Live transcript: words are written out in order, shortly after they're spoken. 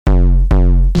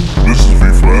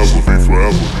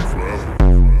This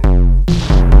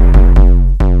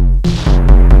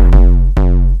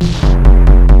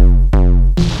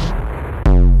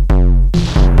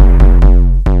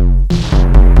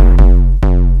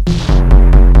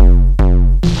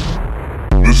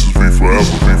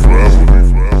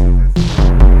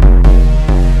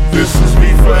is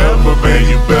me forever, man,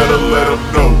 you better let them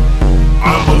know.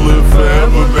 I'ma live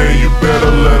forever, man, you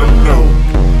better let them know.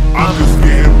 I'm just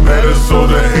getting better, so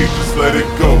the hate, just let it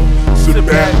go. Sit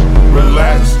back,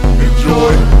 relax,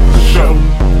 enjoy the show.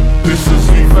 This is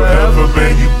me forever,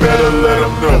 man, you better let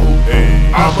them know.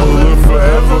 I'ma live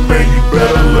forever, man, you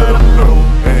better let them know.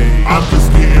 I'm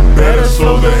just getting better,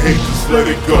 so the hate, just let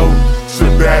it go.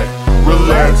 Sit back,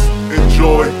 relax,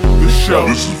 enjoy the show.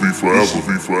 This is me forever,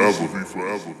 me forever, me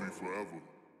forever, me forever.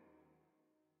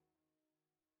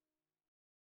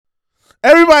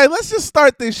 Everybody, let's just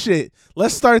start this shit.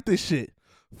 Let's start this shit.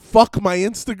 Fuck my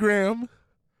Instagram.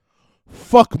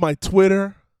 Fuck my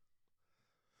Twitter.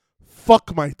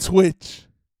 Fuck my Twitch.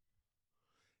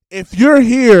 If you're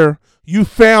here, you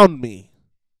found me.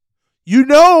 You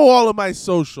know all of my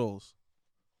socials.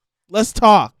 Let's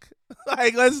talk.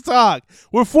 Let's talk.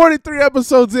 We're 43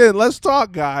 episodes in. Let's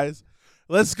talk, guys.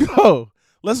 Let's go.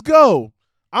 Let's go.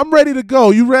 I'm ready to go.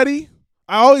 You ready?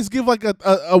 I always give like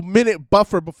a minute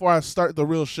buffer before I start the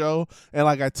real show, and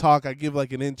like I talk, I give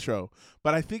like an intro.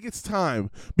 But I think it's time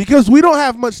because we don't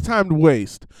have much time to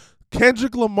waste.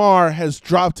 Kendrick Lamar has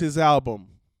dropped his album,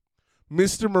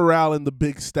 Mr. Morale and the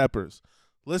Big Steppers.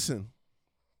 Listen.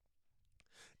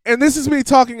 And this is me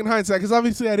talking in hindsight because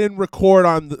obviously I didn't record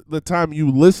on the time you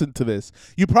listened to this.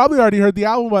 You probably already heard the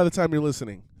album by the time you're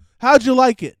listening. How'd you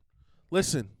like it?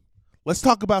 Listen, let's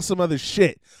talk about some other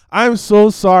shit. I'm so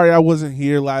sorry I wasn't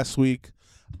here last week.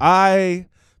 To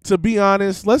be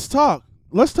honest, let's talk.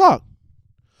 Let's talk.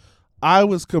 I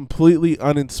was completely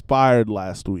uninspired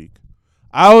last week.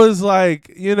 I was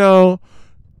like, I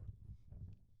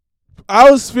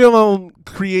was feeling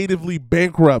creatively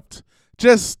bankrupt.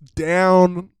 Just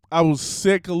down. I was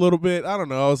sick a little bit. I don't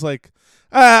know. I was like,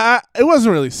 I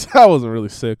wasn't really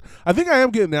sick. I think I am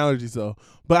getting allergies though.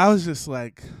 But I was just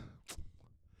like,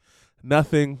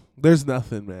 nothing. There's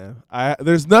nothing, man.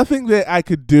 There's nothing that I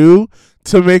could do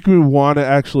to make me want to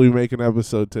actually make an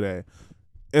episode today.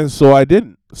 And so I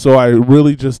didn't. So I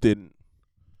really just didn't.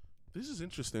 This is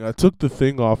interesting. I took the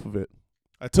thing off of it.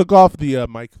 I took off the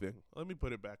mic thing. Let me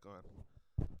put it back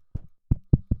on.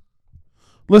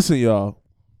 Listen, y'all.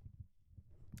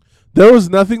 There was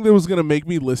nothing that was going to make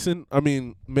me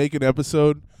make an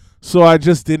episode. So I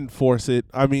just didn't force it.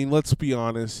 Let's be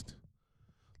honest.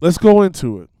 Let's go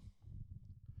into it.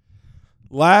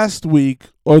 Last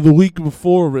week, or the week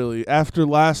before really, after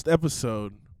last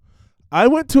episode, I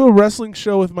went to a wrestling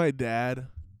show with my dad.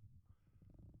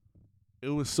 It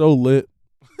was so lit.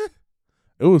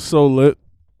 It was so lit.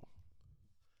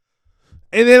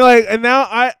 And then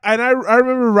I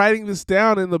remember writing this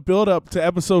down in the build up to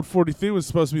episode 43 was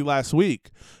supposed to be last week.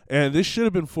 And this should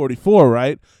have been 44,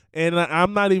 right? And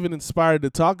I'm not even inspired to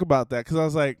talk about that because I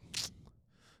was like,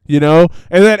 and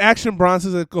then Action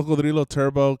Bronson and Cocodrilo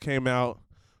Turbo came out.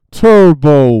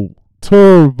 Turbo.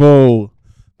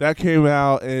 That came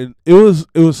out and it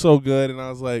was so good and I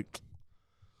was like,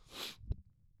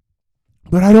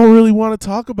 but I don't really want to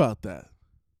talk about that.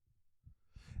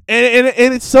 And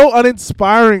it's so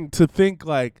uninspiring to think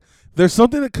like there's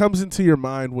something that comes into your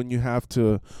mind when you're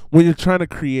trying to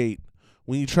create,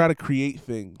 when you try to create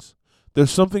things.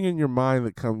 There's something in your mind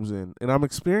that comes in. And I'm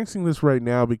experiencing this right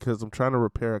now because I'm trying to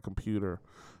repair a computer.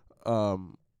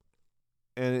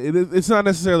 And it's not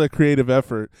necessarily a creative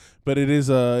effort, but it's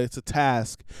a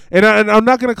task. And I'm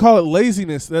not going to call it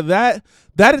laziness. That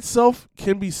itself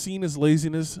can be seen as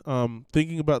laziness,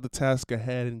 thinking about the task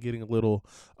ahead and getting a little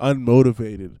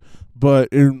unmotivated. But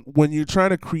when you're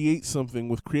trying to create something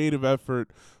with creative effort,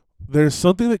 there's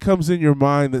something that comes in your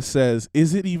mind that says,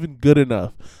 is it even good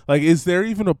enough? Like, is there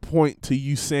even a point to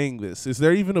you saying this? Is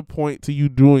there even a point to you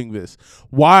doing this?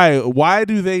 Why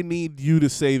do they need you to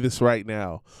say this right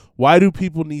now? Why do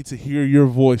people need to hear your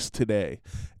voice today?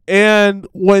 And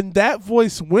when that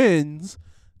voice wins,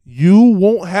 you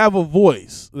won't have a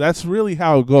voice. That's really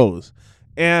how it goes.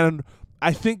 And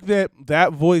I think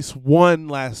that voice won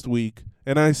last week.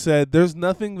 And I said, there's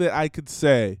nothing that I could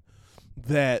say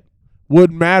that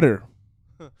would matter,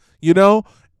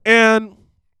 And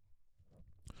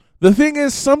the thing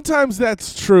is, sometimes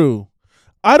that's true.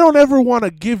 I don't ever want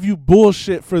to give you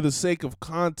bullshit for the sake of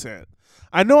content.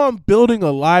 I know I'm building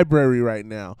a library right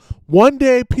now. One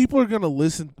day, people are going to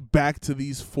listen back to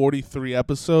these 43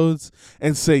 episodes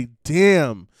and say,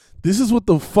 damn, this is what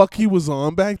the fuck he was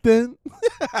on back then?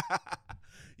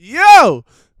 Yo,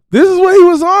 This is what he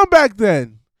was on back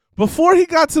then. Before he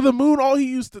got to the moon, all he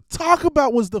used to talk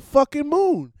about was the fucking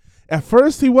moon. At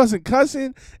first he wasn't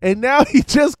cussing, and now he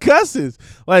just cusses.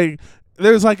 Like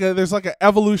there's like a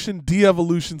evolution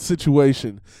de-evolution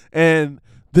situation, and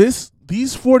these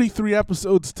 43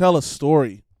 episodes tell a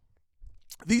story.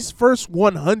 These first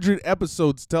 100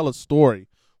 episodes tell a story.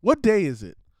 What day is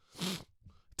it?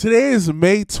 Today is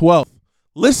May 12th.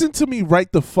 Listen to me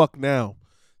right the fuck now.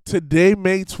 Today,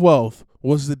 May 12th,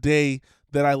 was the day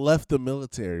that I left the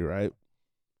military, right?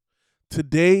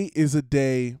 Today is a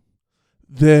day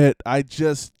that I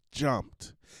just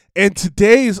jumped. And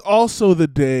today is also the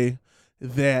day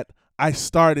that I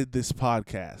started this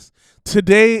podcast.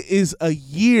 Today is a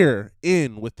year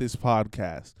in with this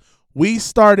podcast. We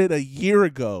started a year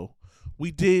ago. We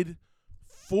did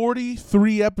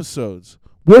 43 episodes.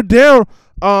 We're down,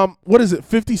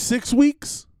 56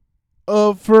 weeks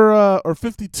or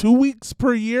 52 weeks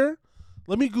per year?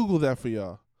 Let me Google that for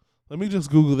y'all. Let me just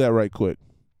Google that right quick.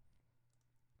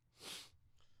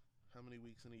 How many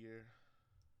weeks in a year?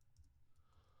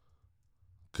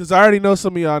 Because I already know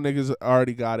some of y'all niggas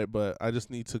already got it, but I just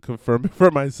need to confirm it for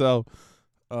myself.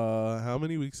 How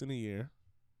many weeks in a year?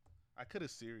 I could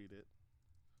have seried it.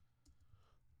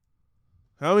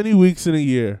 How many weeks in a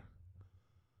year?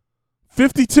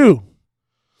 52.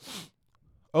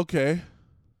 Okay.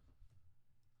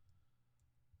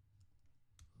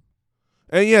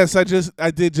 And yes, I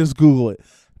did just Google it.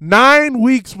 9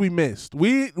 weeks we missed.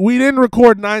 We didn't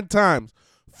record 9 times.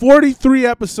 43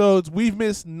 episodes. We've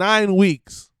missed 9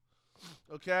 weeks.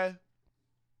 Okay?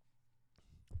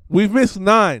 We've missed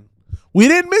 9. We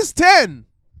didn't miss 10.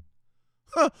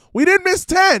 We didn't miss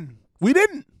 10. We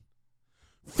didn't.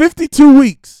 52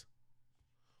 weeks.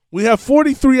 We have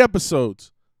 43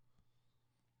 episodes.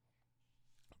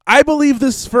 I believe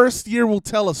this first year will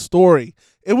tell a story.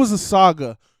 It was a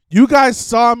saga. You guys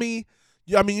saw me.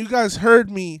 You guys heard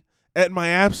me at my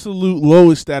absolute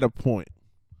lowest at a point.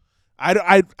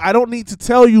 I don't need to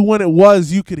tell you when it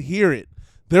was. You could hear it.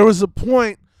 There was a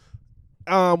point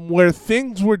where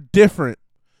things were different,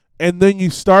 and then you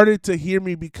started to hear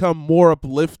me become more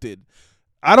uplifted.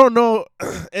 I don't know,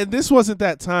 and this wasn't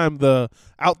that time, the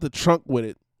out the trunk with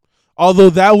it. Although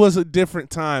that was a different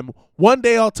time. One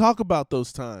day I'll talk about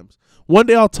those times. One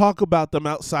day I'll talk about them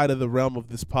outside of the realm of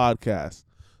this podcast.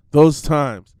 Those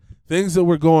times. Things that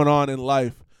were going on in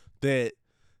life that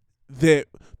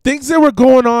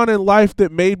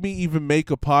made me even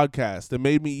make a podcast, that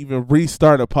made me even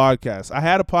restart a podcast. I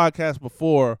had a podcast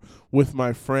before with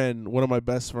my friend, one of my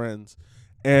best friends,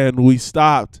 and we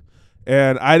stopped.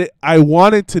 And I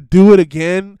wanted to do it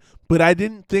again, but I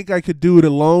didn't think I could do it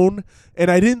alone.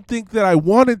 And I didn't think that I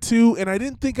wanted to, and I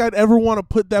didn't think I'd ever want to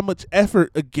put that much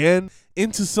effort again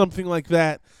into something like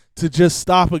that to just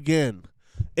stop again.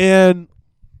 And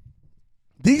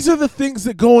these are the things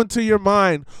that go into your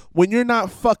mind when you're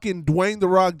not fucking Dwayne The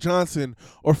Rock Johnson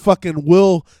or fucking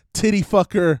Will Titty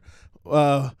Fucker,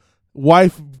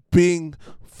 wife being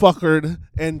fuckered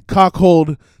and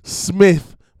cockhold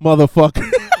Smith motherfucker.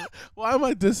 Why am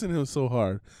I dissing him so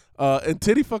hard? And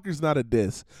Titty Fucker's not a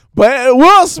diss. But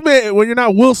Will Smith, when you're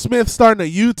not Will Smith starting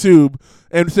a YouTube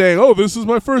and saying, oh, this is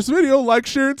my first video, like,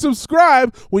 share, and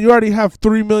subscribe, when you already have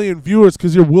 3 million viewers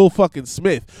because you're Will fucking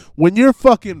Smith. When you're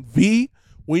fucking V,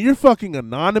 when you're fucking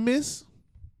anonymous,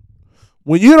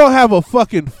 when you don't have a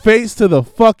fucking face to the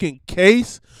fucking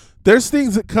case, there's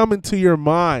things that come into your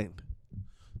mind.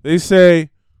 They say,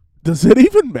 does it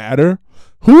even matter?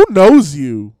 Who knows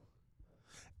you?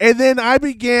 And then I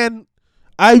began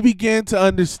to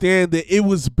understand that it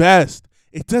was best.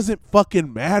 It doesn't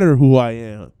fucking matter who I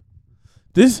am.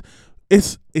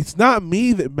 It's not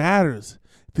me that matters.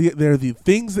 They're the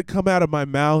things that come out of my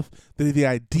mouth. They're the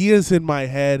ideas in my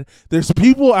head. There's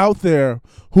people out there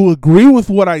who agree with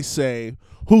what I say,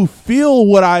 who feel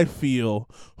what I feel,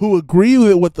 who agree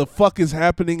with what the fuck is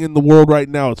happening in the world right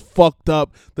now. It's fucked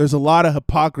up. There's a lot of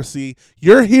hypocrisy.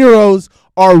 Your heroes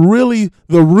are really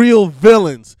the real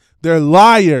villains. They're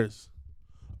liars.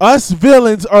 Us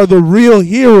villains are the real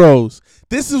heroes.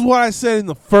 This is what I said in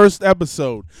the first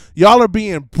episode. Y'all are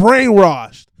being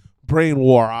brainwashed.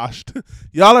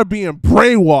 Y'all are being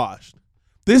brainwashed.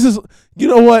 This is, you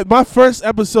know what? My first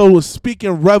episode was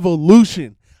speaking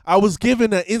revolution. I was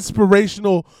given an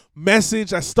inspirational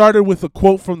message. I started with a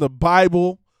quote from the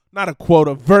Bible. Not a quote,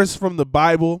 a verse from the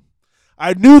Bible.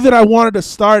 I knew that I wanted to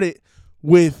start it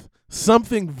with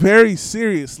something very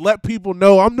serious. Let people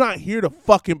know I'm not here to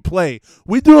fucking play.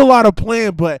 We do a lot of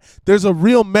playing, but there's a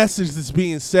real message that's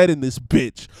being said in this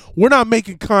bitch. We're not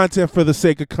making content for the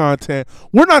sake of content.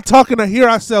 We're not talking to hear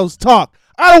ourselves talk.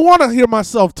 I don't want to hear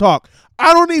myself talk.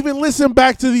 I don't even listen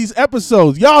back to these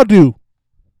episodes. Y'all do.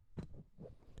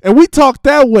 And we talk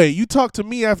that way. You talk to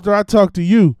me after I talk to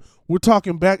you. We're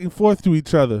talking back and forth to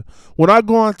each other. When I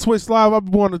go on Twitch Live, I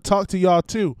want to talk to y'all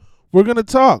too. We're going to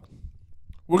talk.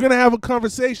 We're going to have a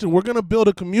conversation. We're going to build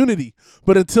a community.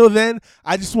 But until then,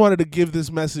 I just wanted to give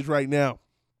this message right now.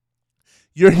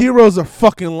 Your heroes are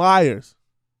fucking liars.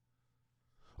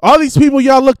 All these people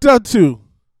y'all looked up to.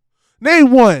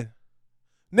 Name one.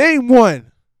 Name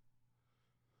one.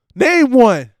 Name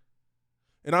one.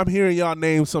 And I'm hearing y'all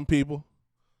name some people.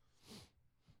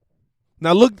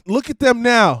 Now look at them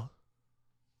now.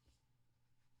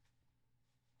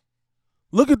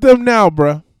 Look at them now,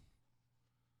 bruh.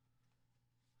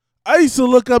 I used to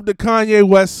look up to Kanye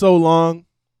West so long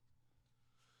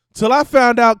till I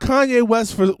found out Kanye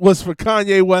West was for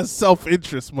Kanye West's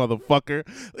self-interest, motherfucker.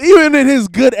 Even in his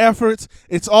good efforts,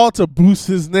 it's all to boost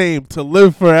his name, to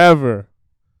live forever.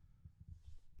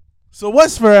 So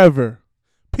what's forever?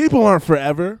 People aren't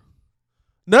forever.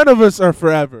 None of us are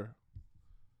forever.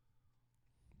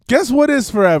 Guess what is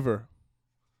forever?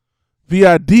 The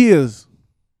ideas.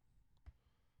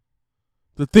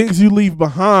 The things you leave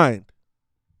behind.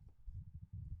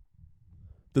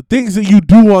 The things that you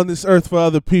do on this earth for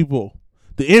other people.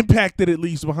 The impact that it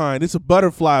leaves behind. It's a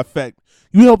butterfly effect.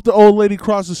 You helped the old lady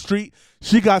cross the street.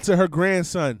 She got to her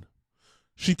grandson.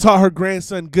 She taught her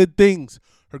grandson good things.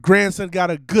 Her grandson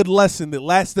got a good lesson that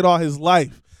lasted all his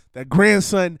life. That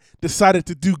grandson decided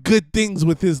to do good things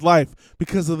with his life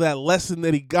because of that lesson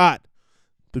that he got.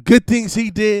 The good things he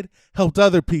did helped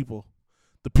other people.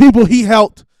 The people he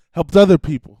helped other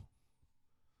people.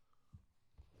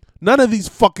 None of these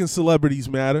fucking celebrities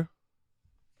matter.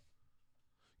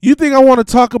 You think I want to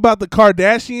talk about the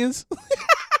Kardashians?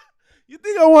 You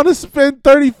think I want to spend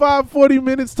 35, 40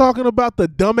 minutes talking about the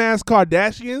dumbass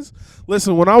Kardashians?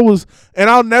 Listen, and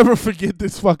I'll never forget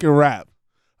this fucking rap.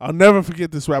 I'll never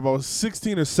forget this rap. I was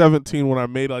 16 or 17 when I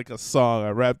made like a song. I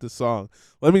rapped a song.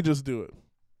 Let me just do it.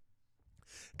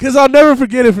 Because I'll never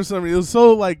forget it for some reason. It was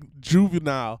so like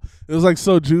juvenile. It was like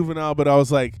so juvenile, but I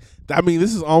was like, I mean,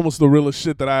 this is almost the realest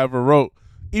shit that I ever wrote.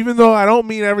 Even though I don't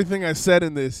mean everything I said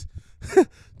in this.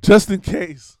 Just in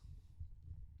case.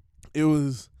 It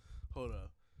was, hold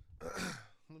up.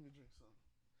 Let me drink some.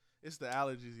 It's the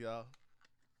allergies, y'all.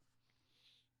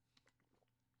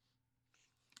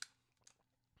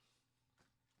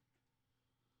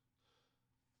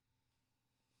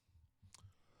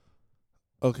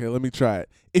 Okay, let me try it.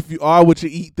 If you are what you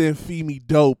eat, then feed me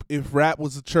dope. If rap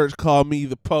was a church, call me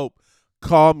the Pope.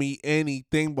 Call me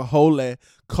anything but holy.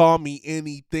 Call me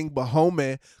anything but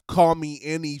homie. Call me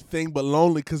anything but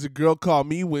lonely, cause a girl called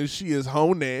me when she is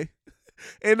honey.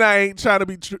 And I ain't trying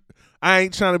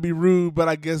to be rude, but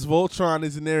I guess Voltron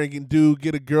is an arrogant dude.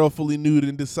 Get a girl fully nude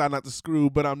and decide not to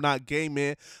screw. But I'm not gay,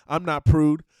 man. I'm not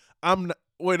prude. I'm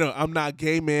not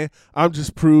gay, man. I'm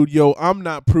just prude. Yo, I'm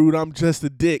not prude. I'm just a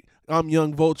dick. I'm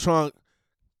young Voltron.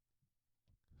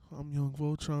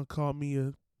 Call me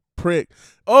a prick.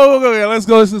 Oh, okay, let's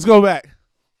go back.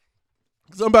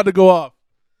 Because I'm about to go off.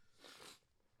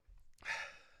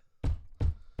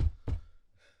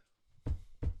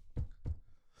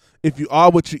 If you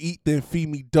are what you eat, then feed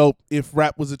me dope. If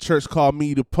rap was a church, call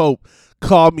me the Pope.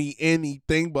 Call me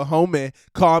anything but homie.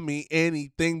 Call me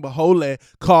anything but holy.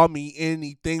 Call me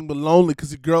anything but lonely,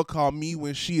 because a girl called me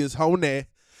when she is honey.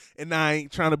 And I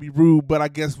ain't trying to be rude, but I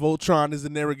guess Voltron is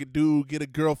an arrogant dude. Get a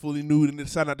girl fully nude and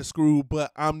decide not to screw,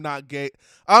 but I'm not gay.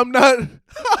 I'm not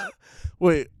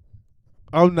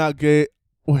gay.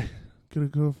 Get a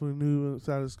girl fully nude and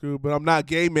decide to screw, but I'm not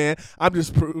gay, man. I'm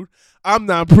just prude. I'm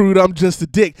not prude. I'm just a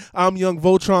dick. I'm young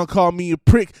Voltron. Call me a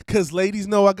prick, because ladies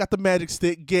know I got the magic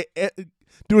stick.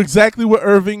 Do exactly what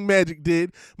Irving Magic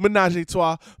did. Menage a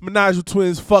trois. Menage with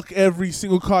twins. Fuck every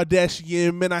single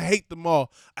Kardashian. Man, I hate them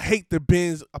all. I hate their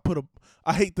bins.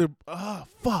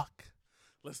 Fuck.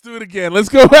 Let's do it again. Let's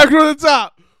go back from the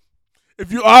top.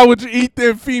 If you are what you eat,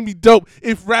 then feed me dope.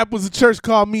 If rap was a church,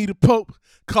 call me the Pope.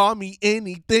 Call me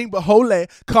anything but holy.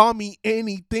 Call me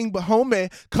anything but homie.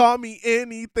 Call me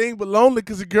anything but lonely,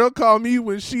 because a girl called me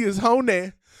when she is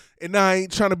honey. And I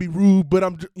ain't trying to be rude, but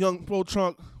I'm young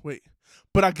Voltron.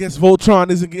 But I guess Voltron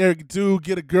is an arrogant dude.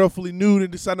 Get a girl fully nude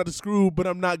and decide not to screw. But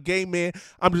I'm not gay, man.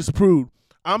 I'm just prude.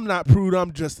 I'm not prude.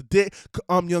 I'm just a dick.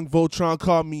 I'm young Voltron.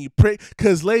 Call me a prick,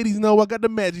 because ladies know I got the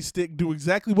magic stick. Do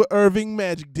exactly what Irving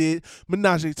Magic did.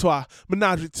 Menage a trois.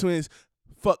 Menage with twins.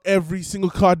 Fuck every single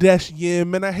Kardashian,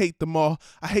 man. I hate them all.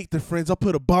 I hate their friends. I'll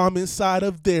put a bomb inside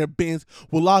of their bins.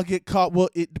 Will I get caught? Well,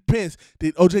 it depends.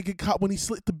 Did OJ get caught when he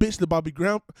slit the bitch? Did Bobby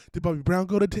Brown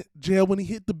go to jail when he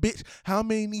hit the bitch? How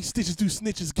many stitches do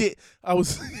snitches get?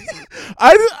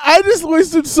 I just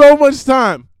wasted so much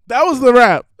time. That was the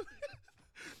rap.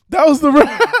 That was the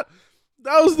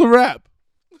rap.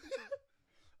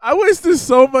 I wasted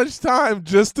so much time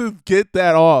just to get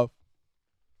that off.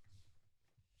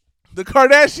 The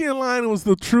Kardashian line was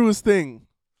the truest thing.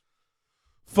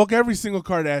 Fuck every single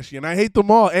Kardashian. I hate them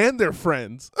all and their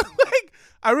friends. Like,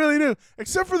 I really do.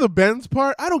 Except for the Benz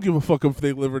part. I don't give a fuck if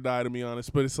they live or die, to be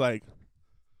honest. But it's like,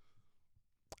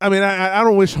 I mean, I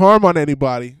don't wish harm on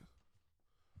anybody.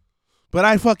 But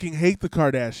I fucking hate the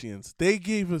Kardashians. They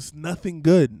gave us nothing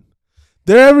good.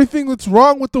 They're everything that's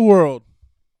wrong with the world.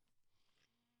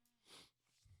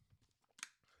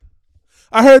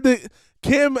 I heard that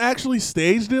Kim actually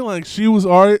staged it. Like,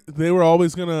 they were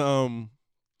always gonna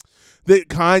that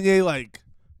Kanye like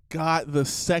got the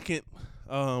second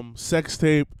sex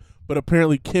tape, but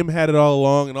apparently Kim had it all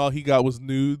along and all he got was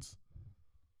nudes.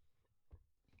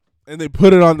 And they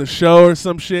put it on the show or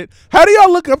some shit. How do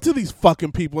y'all look up to these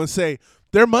fucking people and say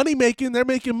they're money making, they're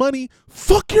making money?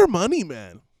 Fuck your money,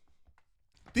 man.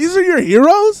 These are your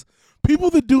heroes?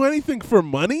 People that do anything for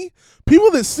money?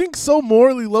 People that sink so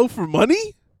morally low for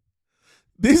money?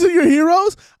 These are your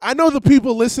heroes? I know the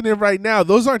people listening right now,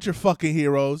 those aren't your fucking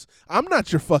heroes. I'm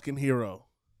not your fucking hero.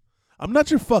 I'm not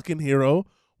your fucking hero.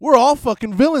 We're all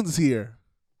fucking villains here.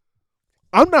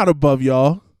 I'm not above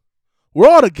y'all. We're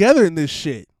all together in this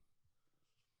shit.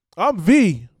 I'm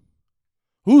V.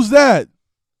 Who's that?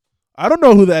 I don't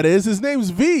know who that is. His name's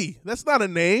V. That's not a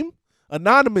name.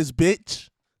 Anonymous, bitch.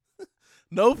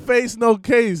 No face, no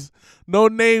case. No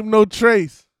name, no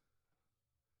trace.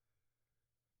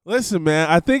 Listen, man,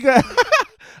 I think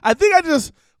I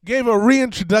just gave a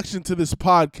reintroduction to this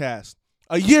podcast.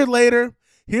 A year later,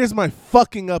 here's my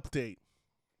fucking update.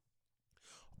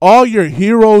 All your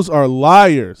heroes are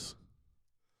liars.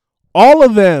 All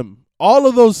of them, all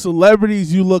of those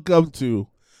celebrities you look up to,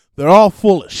 they're all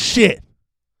full of shit.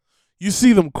 You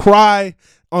see them cry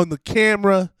on the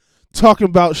camera, talking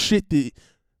about shit that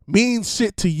means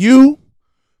shit to you.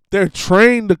 They're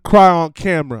trained to cry on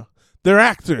camera. They're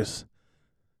actors.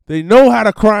 They know how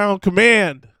to cry on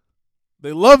command.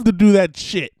 They love to do that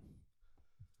shit.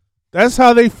 That's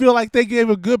how they feel like they gave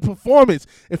a good performance.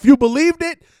 If you believed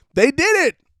it, they did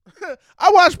it.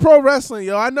 I watch pro wrestling,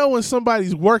 yo. I know when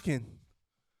somebody's working.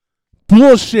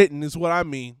 Bullshitting is what I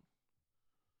mean.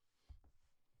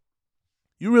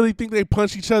 You really think they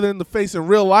punch each other in the face in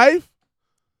real life?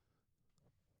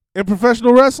 In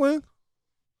professional wrestling?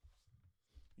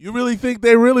 You really think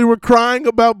they really were crying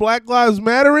about Black Lives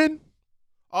Mattering?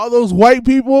 All those white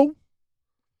people?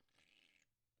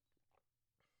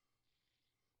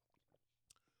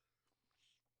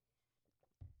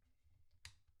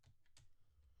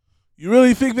 You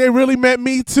really think they really meant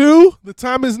Me Too? The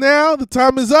time is now. The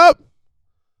time is up.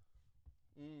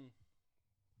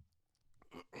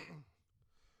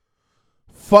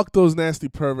 Fuck those nasty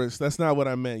perverts. That's not what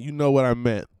I meant. You know what I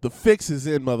meant. The fix is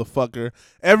in, motherfucker.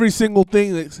 Every single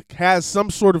thing that has some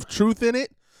sort of truth in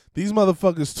it, these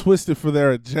motherfuckers twisted for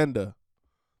their agenda.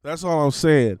 That's all I'm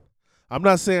saying. I'm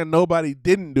not saying nobody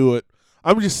didn't do it.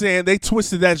 I'm just saying they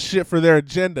twisted that shit for their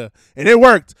agenda. And it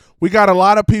worked. We got a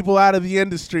lot of people out of the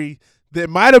industry that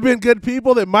might have been good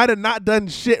people that might have not done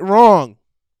shit wrong.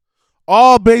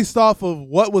 All based off of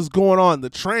what was going on. The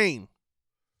train.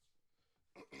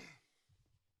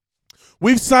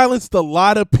 We've silenced a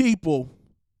lot of people.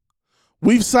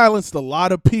 We've silenced a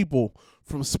lot of people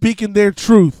from speaking their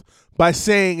truth by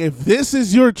saying, if this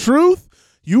is your truth,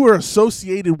 you are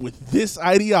associated with this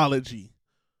ideology.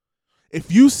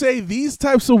 If you say these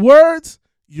types of words,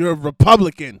 you're a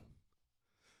Republican.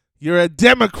 You're a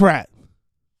Democrat.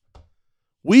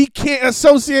 We can't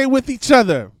associate with each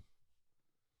other.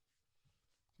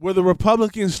 Were the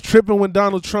Republicans tripping when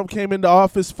Donald Trump came into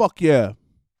office? Fuck yeah.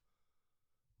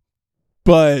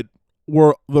 But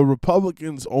were the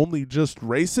Republicans only just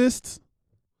racists?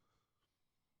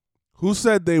 Who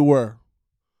said they were?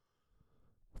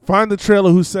 Find the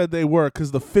trailer who said they were,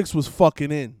 because the fix was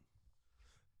fucking in.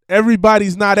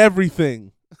 Everybody's not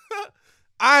everything.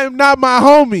 I am not my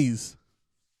homies.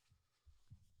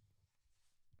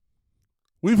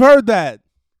 We've heard that.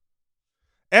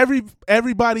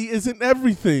 Everybody isn't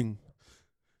everything.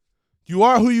 You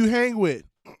are who you hang with.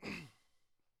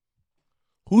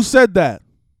 Who said that?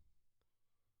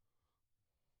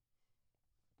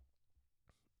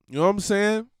 You know what I'm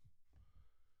saying?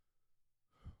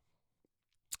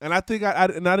 And I think I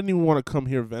didn't even want to come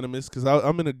here venomous because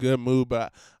I'm in a good mood,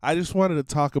 but I just wanted to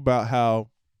talk about how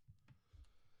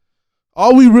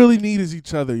all we really need is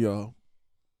each other, yo.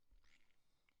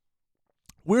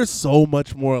 We're so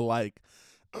much more alike.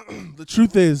 The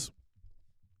truth is,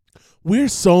 we're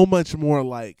so much more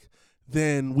alike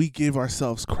than we give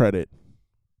ourselves credit.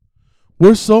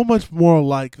 We're so much more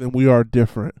alike than we are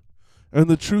different. And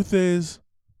the truth is,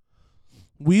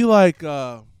 we let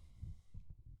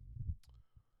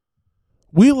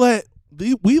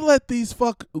these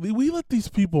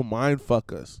people mind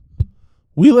fuck us.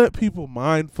 We let people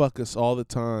mind fuck us all the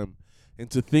time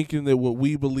into thinking that what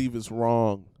we believe is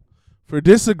wrong. For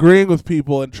disagreeing with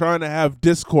people and trying to have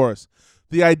discourse.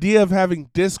 The idea of having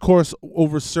discourse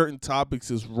over certain topics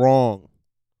is wrong.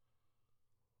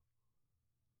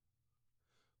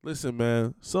 Listen,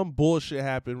 man, some bullshit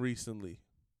happened recently.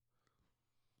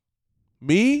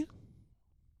 Me?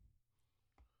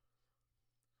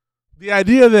 The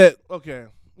idea that, okay,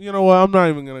 you know what? I'm not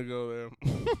even going to go there.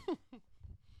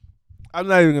 I'm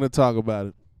not even going to talk about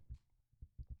it.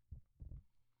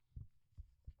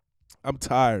 I'm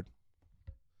tired.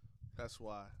 That's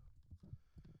why.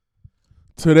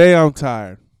 Today I'm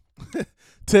tired.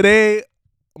 Today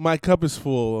my cup is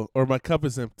full or my cup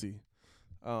is empty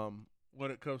when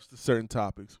it comes to certain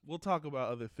topics. We'll talk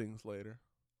about other things later.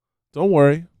 Don't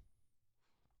worry.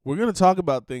 We're going to talk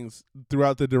about things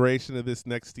throughout the duration of this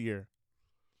next year.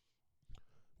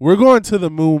 We're going to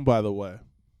the moon, by the way.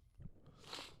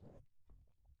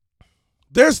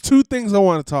 There's two things I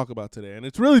want to talk about today, and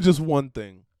it's really just one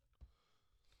thing.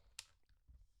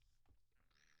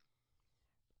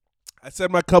 I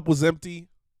said my cup was empty.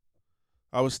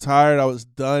 I was tired. I was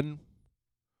done.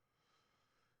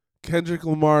 Kendrick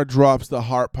Lamar drops The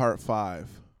Heart Part 5.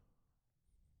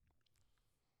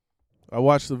 I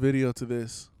watched the video to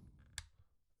this.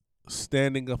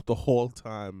 Standing up the whole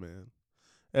time, man.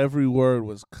 Every word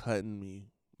was cutting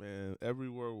me, man. Every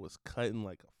word was cutting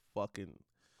like a fucking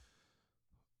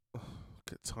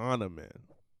katana, man.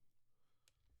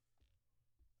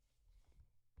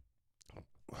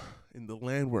 In the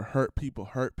land where hurt people,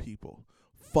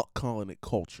 fuck calling it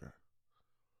culture.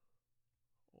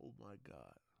 Oh my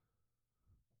God.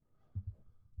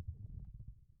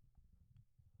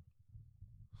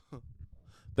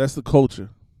 That's the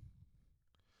culture.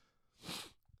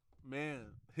 Man,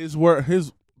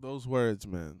 those words,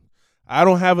 man. I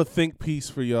don't have a think piece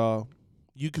for y'all.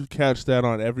 You can catch that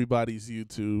on everybody's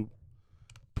YouTube.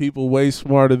 People way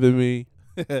smarter than me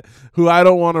who I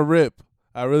don't want to rip.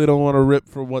 I really don't want to rip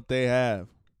from what they have.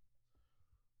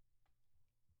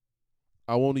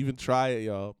 I won't even try it,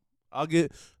 y'all.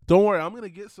 Don't worry, I'm going to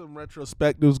get some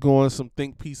retrospectives going, some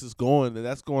think pieces going, and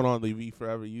that's going on the V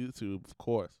Forever YouTube, of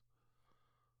course.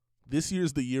 This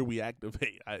year's the year we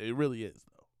activate. It really is,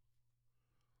 though.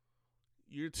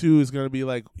 Year 2 is going to be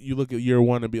like, you look at year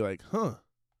 1 and be like, huh,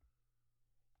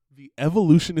 the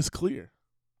evolution is clear.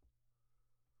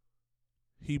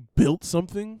 He built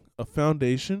something, a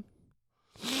foundation.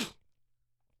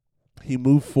 He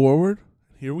moved forward.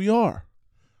 Here we are.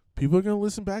 People are going to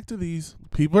listen back to these.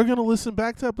 People are going to listen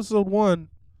back to episode 1.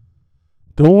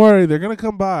 Don't worry, they're going to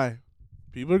come by.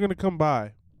 People are going to come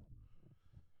by.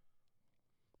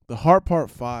 The Heart Part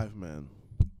 5, man.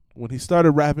 When he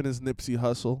started rapping his Nipsey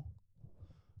Hussle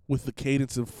with the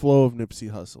cadence and flow of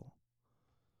Nipsey Hussle.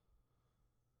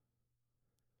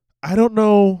 I don't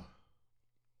know.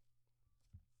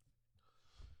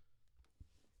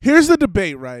 Here's the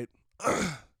debate, right?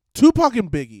 Tupac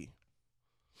and Biggie.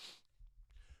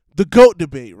 The GOAT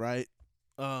debate, right?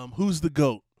 Who's the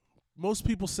GOAT? Most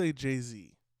people say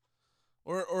Jay-Z.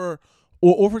 Or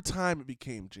over time it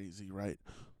became Jay-Z, right?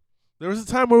 There was a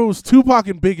time where it was Tupac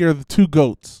and Biggie are the two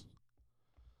GOATs.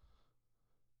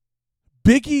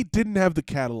 Biggie didn't have the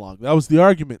catalog. That was the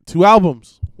argument. 2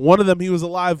 albums. One of them he was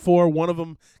alive for. One of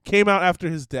them came out after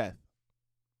his death.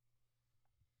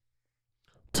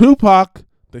 Tupac,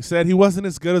 they said he wasn't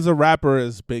as good as a rapper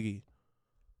as Biggie.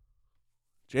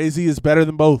 Jay-Z is better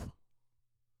than both.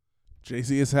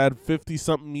 Jay-Z has had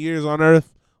 50-something years on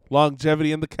Earth,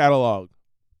 longevity in the catalog.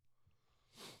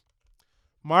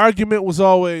 My argument was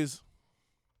always,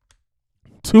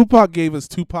 Tupac gave us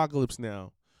Tupacalypse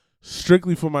Now,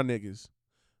 strictly for my niggas.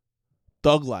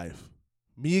 Thug Life,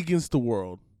 Me Against the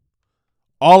World,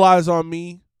 All Eyes on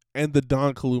Me, and the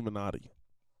Don Illuminati.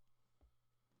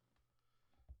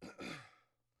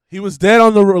 He was dead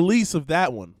on the release of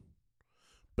that one,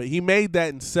 but he made that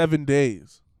in 7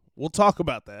 days. We'll talk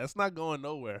about that. That's not going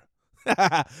nowhere.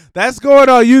 That's going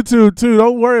on YouTube too.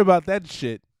 Don't worry about that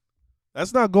shit.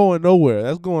 That's not going nowhere.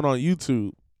 That's going on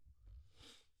YouTube.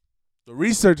 The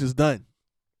research is done.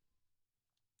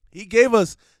 He gave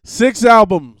us 6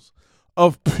 albums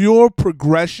of pure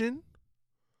progression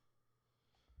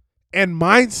and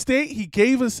mind state. He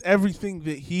gave us everything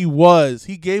that he was.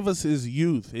 He gave us his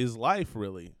youth, his life,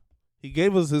 really. He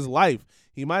gave us his life.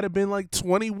 He might have been like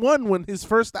 21 when his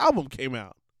first album came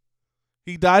out.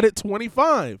 He died at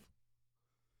 25.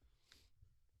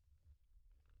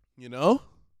 You know?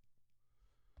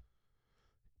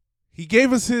 He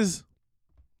gave us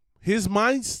his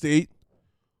mind state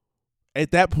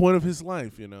at that point of his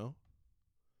life, you know?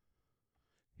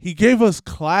 He gave us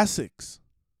classics.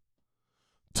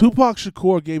 Tupac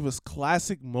Shakur gave us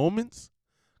classic moments,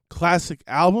 classic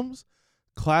albums,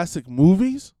 classic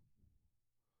movies.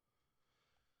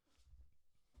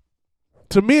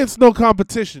 To me, it's no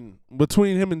competition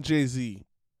between him and Jay-Z.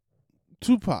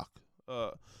 Tupac.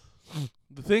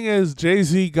 The thing is,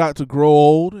 Jay-Z got to grow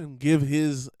old and give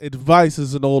his advice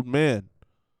as an old man.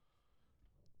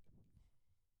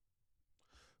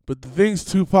 But the things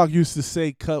Tupac used to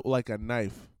say cut like a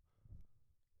knife.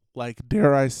 Like,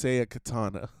 dare I say, a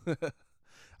katana.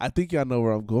 I think y'all know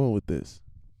where I'm going with this.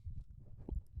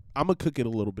 I'm going to cook it a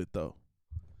little bit, though.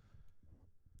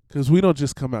 Because we don't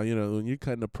just come out, when you're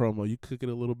cutting a promo, you cook it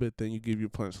a little bit, then you give your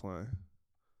punchline.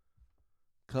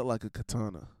 Cut like a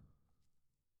katana.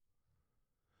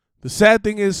 The sad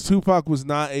thing is Tupac was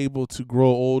not able to grow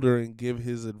older and give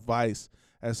his advice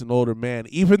as an older man,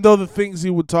 even though the things he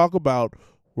would talk about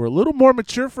were a little more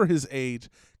mature for his age,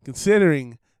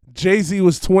 considering Jay-Z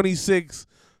was 26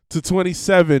 to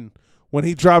 27 when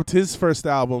he dropped his first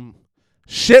album.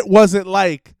 Shit wasn't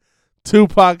like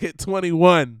Tupac at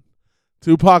 21.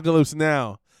 Tupacalypse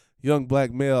Now. Young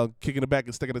black male kicking it back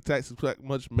and sticking the taxes like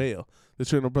much mail. They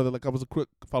treat my brother like I was a crook.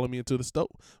 Follow me into the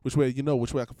stove. Which way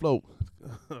which way I can float.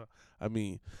 I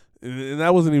mean, and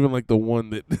that wasn't even like the one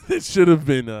that, that should have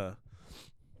been.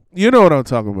 You know what I'm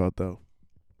talking about, though.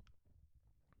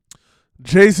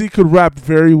 Jay-Z could rap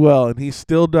very well, and he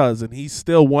still does, and he's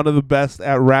still one of the best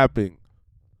at rapping.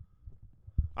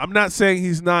 I'm not saying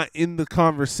he's not in the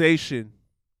conversation.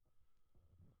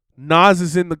 Nas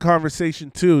is in the conversation,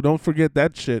 too. Don't forget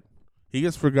that shit. He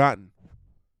gets forgotten.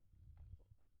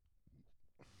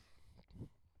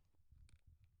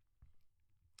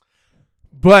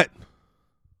 But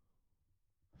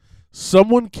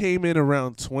someone came in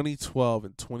around 2012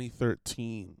 and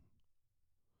 2013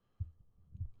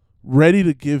 ready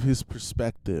to give his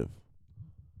perspective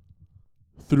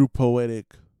through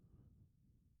poetic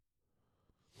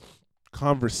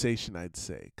conversation, I'd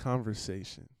say.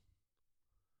 Conversation.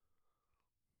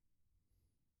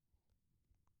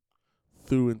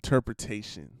 Through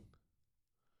interpretation.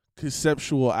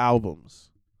 Conceptual albums.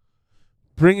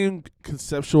 Bringing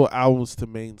conceptual albums to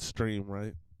mainstream,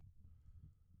 right?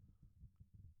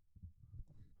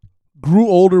 Grew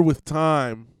older with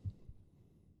time.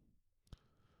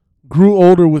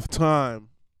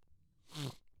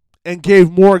 And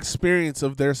gave more experience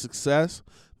of their success,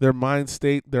 their mind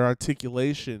state, their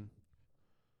articulation.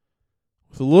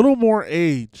 With a little more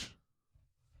age.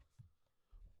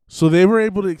 So they were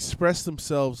able to express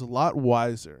themselves a lot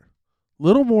wiser. A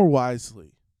little more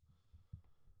wisely.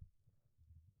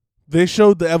 They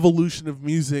showed the evolution of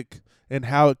music and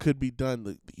how it could be done.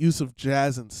 The use of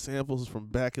jazz and samples from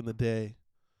back in the day.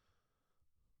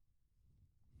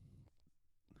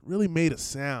 Really made a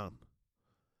sound.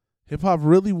 Hip-hop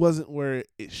really wasn't where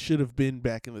it should have been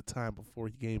back in the time before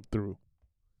he came through.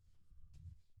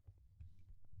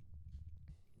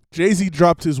 Jay-Z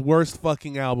dropped his worst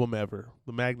fucking album ever,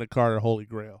 the Magna Carta Holy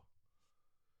Grail.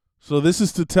 So this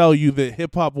is to tell you that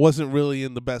hip-hop wasn't really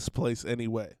in the best place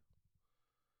anyway.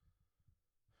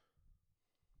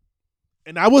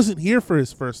 And I wasn't here for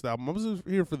his first album. I was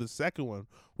here for the second one,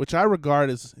 which I regard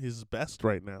as his best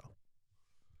right now.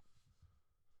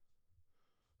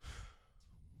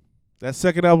 That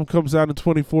second album comes out in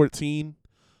 2014.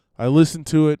 I listened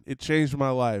to it. It changed my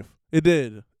life. It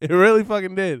did. It really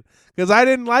fucking did. Because I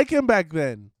didn't like him back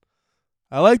then.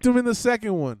 I liked him in the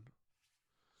second one.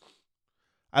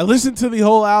 I listened to the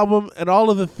whole album and all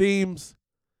of the themes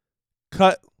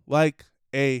cut like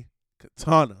a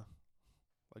katana.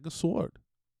 Like a sword.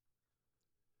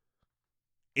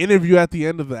 Interview at the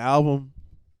end of the album.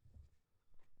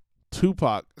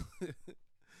 Tupac.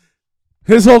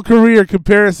 His whole career,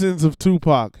 comparisons of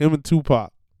Tupac. Him and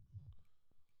Tupac.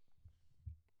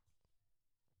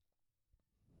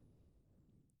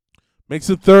 Makes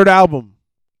a third album.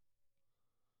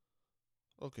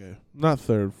 Okay, not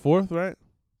third. Fourth, right?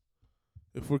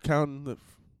 If we're counting the,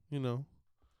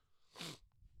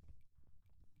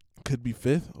 could be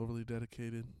fifth. Overly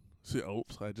dedicated. See,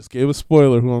 oops, I just gave a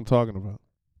spoiler who I'm talking about.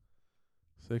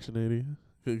 Section 80.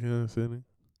 Good kind of sitting.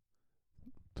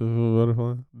 To a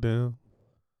butterfly down.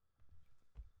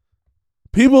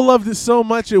 People loved it so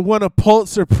much it won a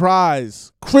Pulitzer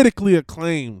Prize, critically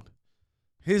acclaimed.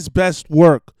 His best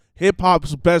work, hip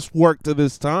hop's best work to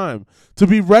this time, to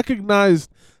be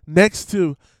recognized next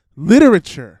to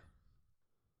literature,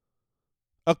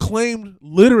 acclaimed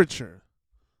literature,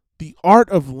 the art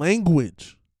of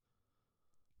language,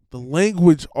 the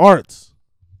language arts.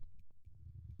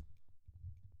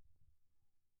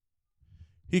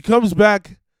 He comes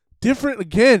back different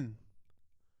again,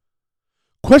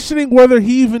 questioning whether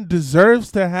he even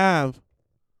deserves to have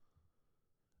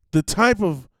the type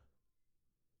of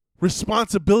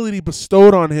responsibility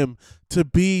bestowed on him to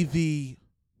be the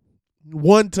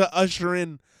one to usher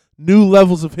in new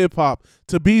levels of hip hop,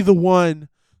 to be the one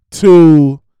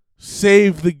to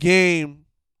save the game.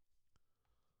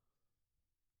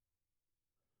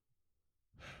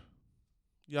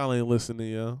 Y'all ain't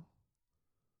listening, yo.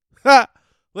 Ha!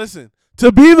 Listen,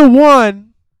 to be the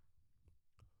one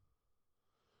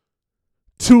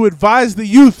to advise the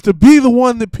youth, to be the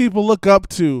one that people look up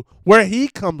to, where he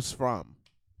comes from.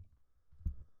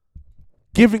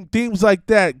 Giving themes like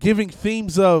that, giving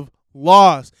themes of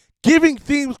loss, giving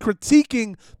themes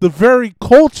critiquing the very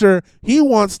culture he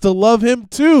wants to love him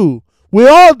too. We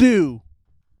all do.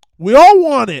 We all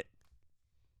want it.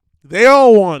 They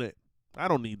all want it. I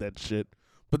don't need that shit,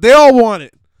 but they all want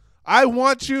it. I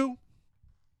want you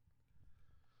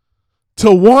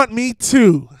to want me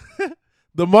too.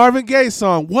 The Marvin Gaye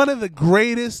song, one of the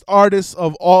greatest artists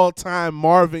of all time,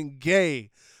 Marvin Gaye.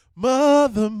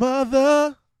 Mother,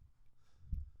 mother,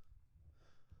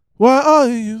 why are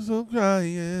you so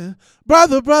crying?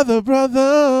 Brother, brother,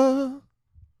 brother,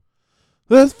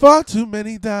 there's far too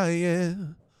many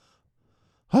dying.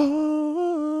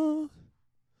 Oh,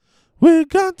 we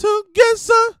got to get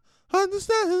some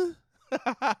understanding.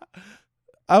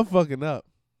 I'm fucking up.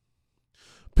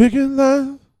 Picking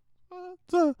lines,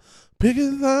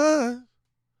 picking lines.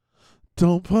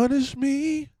 Don't punish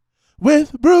me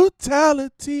with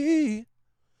brutality.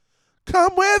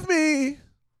 Come with me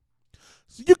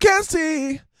so you can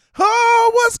see,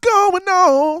 oh, what's going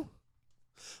on.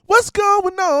 What's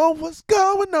going on? What's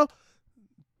going on?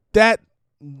 That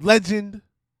legend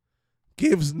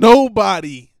gives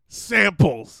nobody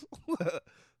samples.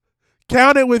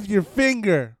 Count it with your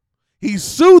finger. He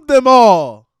sued them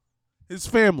all. His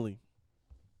family.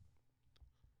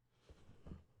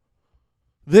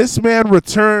 This man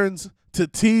returns to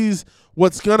tease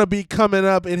what's going to be coming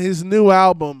up in his new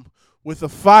album with a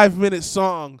 5-minute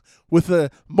song with a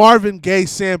Marvin Gaye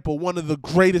sample, one of the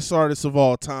greatest artists of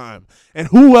all time. And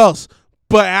who else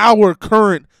but our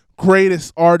current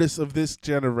greatest artist of this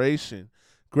generation?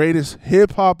 Greatest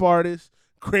hip-hop artist,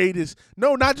 greatest,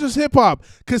 no, not just hip-hop,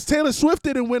 because Taylor Swift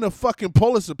didn't win a fucking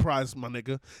Pulitzer Prize, my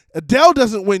nigga. Adele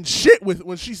doesn't win shit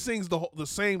when she sings the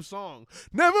same song.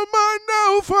 Never mind,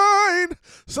 I'll find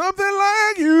something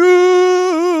like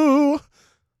you.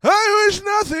 I wish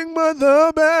nothing but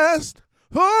the best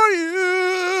for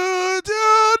you.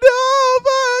 Don't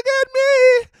forget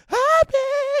me,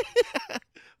 happy.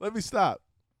 Let me stop.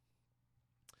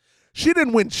 She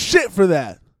didn't win shit for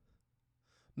that.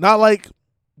 Not like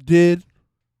did.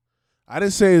 I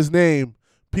didn't say his name.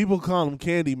 People call him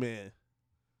Candyman.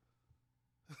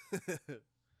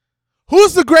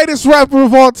 Who's the greatest rapper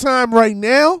of all time right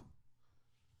now?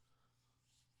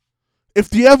 If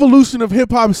the evolution of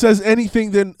hip-hop says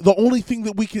anything, then the only thing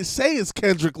that we can say is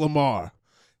Kendrick Lamar.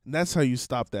 And that's how you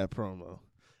stop that promo.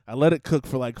 I let it cook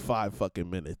for like 5 fucking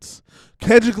minutes.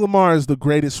 Kendrick Lamar is the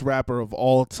greatest rapper of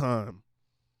all time.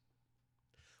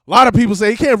 A lot of people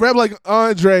say he can't rap like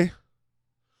Andre.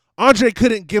 Andre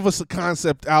couldn't give us a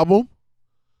concept album.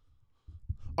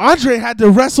 Andre had to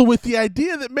wrestle with the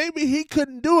idea that maybe he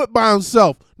couldn't do it by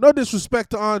himself. No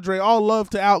disrespect to Andre. All love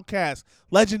to Outkast.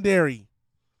 Legendary.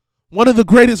 One of the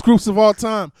greatest groups of all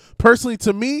time. Personally,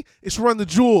 to me, it's Run the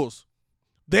Jewels.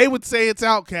 They would say it's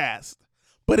Outkast.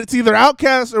 But it's either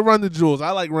Outkast or Run the Jewels.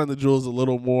 I like Run the Jewels a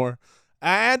little more.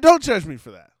 And don't judge me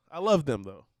for that. I love them,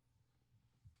 though.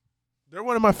 They're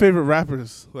one of my favorite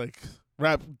rappers, like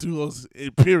rap duos,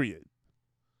 period.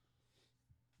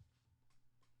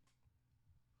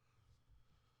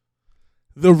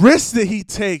 The risks that he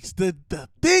takes, the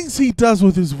things he does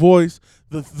with his voice,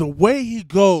 the way he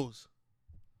goes.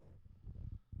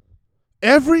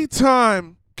 Every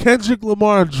time Kendrick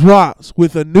Lamar drops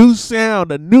with a new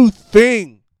sound, a new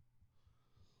thing,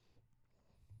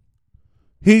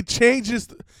 he changes,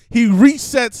 he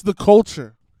resets the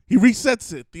culture. He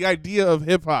resets it, the idea of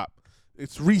hip-hop.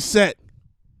 It's reset.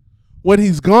 When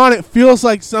he's gone, it feels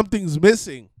like something's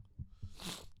missing.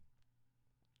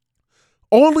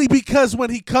 Only because when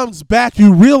he comes back,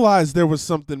 you realize there was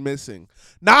something missing.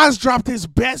 Nas dropped his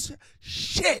best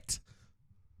shit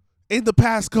in the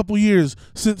past couple years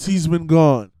since he's been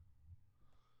gone.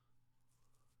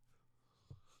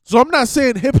 So I'm not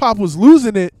saying hip-hop was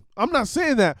losing it. I'm not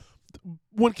saying that.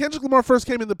 When Kendrick Lamar first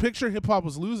came in the picture, hip-hop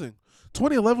was losing.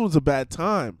 2011 was a bad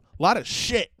time. A lot of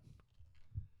shit.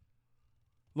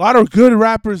 A lot of good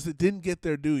rappers that didn't get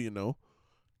their due, you know.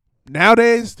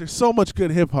 Nowadays, there's so much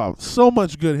good hip-hop. So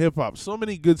much good hip-hop. So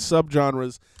many good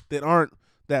subgenres that aren't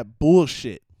that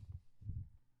bullshit.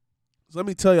 So let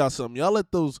me tell y'all something. Y'all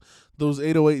let those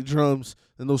 808 drums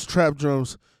and those trap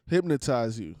drums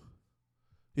hypnotize you.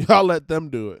 Y'all let them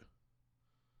do it.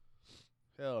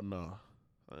 Hell no.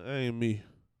 That ain't me.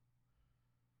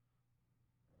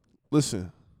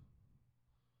 Listen.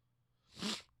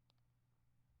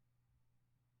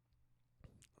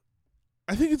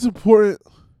 I think it's important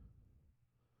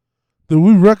that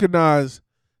we recognize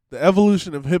the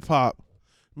evolution of hip-hop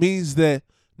means that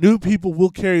new people will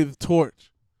carry the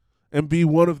torch and be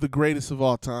one of the greatest of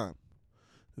all time.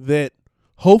 That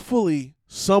hopefully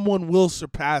someone will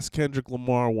surpass Kendrick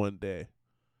Lamar one day,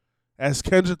 as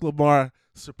Kendrick Lamar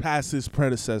surpassed his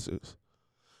predecessors.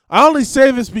 I only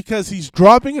say this because he's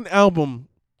dropping an album,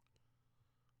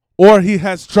 or he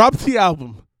has dropped the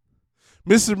album,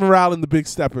 Mr. Morale and the Big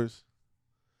Steppers.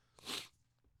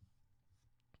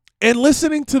 And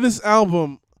listening to this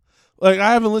album, like,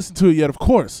 I haven't listened to it yet, of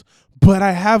course, but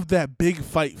I have that big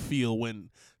fight feel when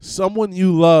someone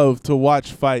you love to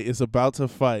watch fight is about to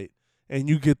fight and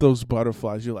you get those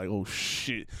butterflies. You're like, oh,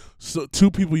 shit. So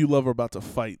two people you love are about to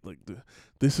fight. Like,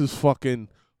 this is fucking,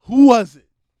 who was it?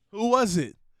 Who was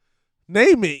it?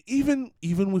 Name it. Even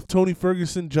with Tony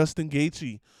Ferguson, Justin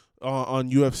Gaethje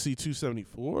on UFC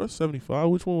 274 or 75.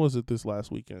 Which one was it this last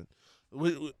weekend?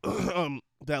 The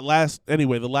last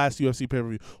UFC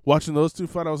pay-per-view. Watching those two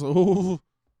fight, I was like, ooh.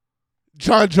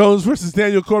 John Jones versus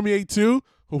Daniel Cormier 2.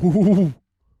 Ooh.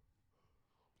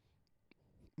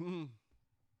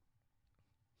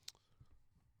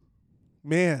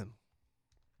 Man.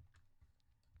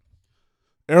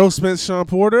 Errol Spence, Sean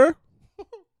Porter.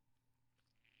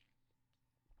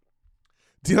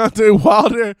 Deontay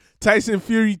Wilder, Tyson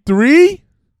Fury 3.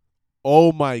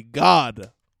 Oh my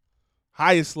God.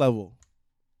 Highest level.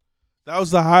 That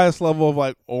was the highest level of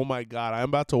like, oh my God, I'm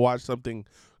about to watch something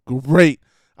great.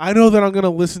 I know that I'm going to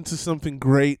listen to something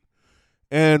great.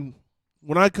 And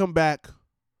when I come back,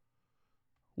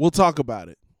 we'll talk about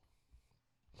it.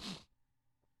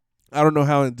 I don't know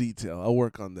how in detail. I'll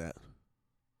work on that.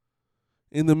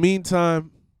 In the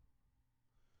meantime,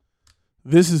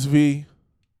 this is V,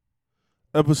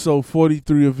 episode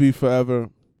 43 of V Forever.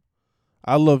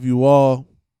 I love you all.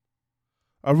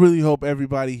 I really hope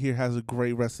everybody here has a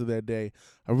great rest of their day.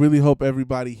 I really hope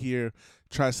everybody here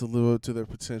tries to live up to their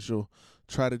potential,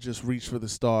 try to just reach for the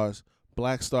stars.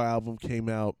 Black Star album came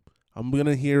out. I'm going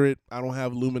to hear it. I don't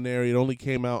have Luminary. It only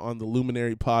came out on the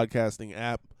Luminary podcasting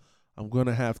app. I'm going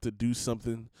to have to do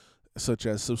something such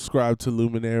as subscribe to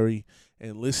Luminary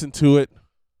and listen to it.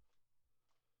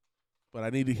 But I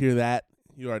need to hear that.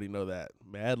 You already know that.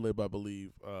 Madlib, I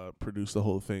believe, produced the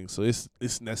whole thing. So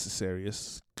it's necessary.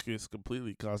 It's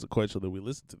completely consequential that we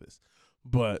listen to this.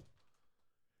 But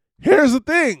here's the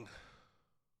thing.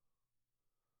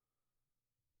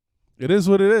 It is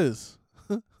what it is.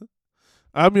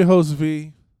 I'm your host,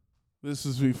 V. This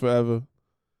is V Forever.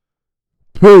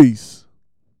 Peace.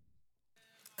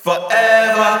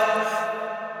 Forever.